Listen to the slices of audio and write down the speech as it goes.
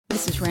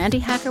this is Randy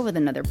Hacker with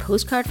another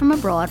postcard from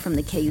abroad from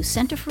the KU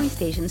Center for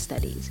East Asian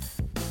Studies.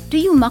 Do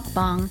you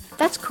mukbang?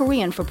 That's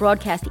Korean for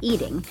broadcast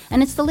eating,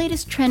 and it's the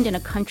latest trend in a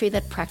country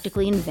that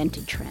practically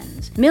invented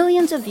trends.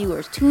 Millions of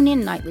viewers tune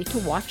in nightly to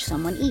watch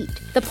someone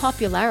eat. The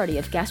popularity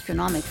of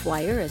gastronomic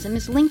voyeurism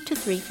is linked to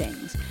three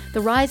things: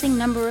 the rising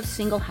number of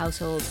single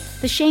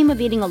households, the shame of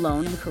eating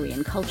alone in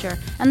Korean culture,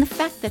 and the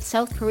fact that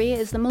South Korea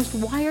is the most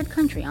wired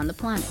country on the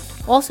planet.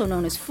 Also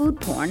known as food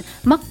porn,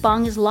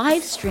 mukbang is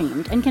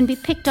live-streamed and can be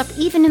picked up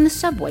even in the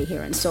subway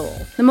here in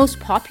Seoul. The most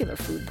popular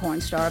food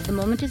porn star of the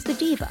moment is the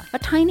Diva, a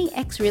tiny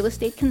ex-real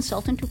estate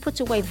consultant who puts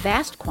away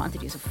vast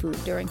quantities of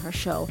food during her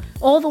show,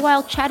 all the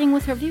while chatting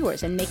with her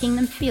viewers and making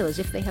them feel as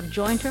if they have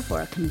joined her for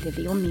a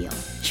convivial meal.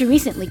 She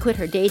recently quit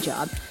her day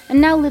job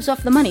and now lives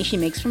off the money she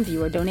makes from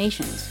viewer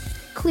donations.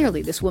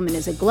 Clearly, this woman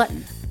is a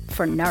glutton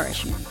for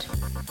nourishment.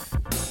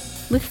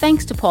 With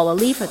thanks to Paula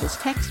Lee for this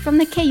text from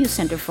the KU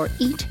Center for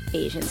Eat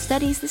Asian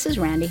Studies, this is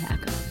Randy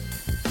Hacker.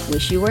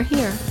 Wish you were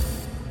here.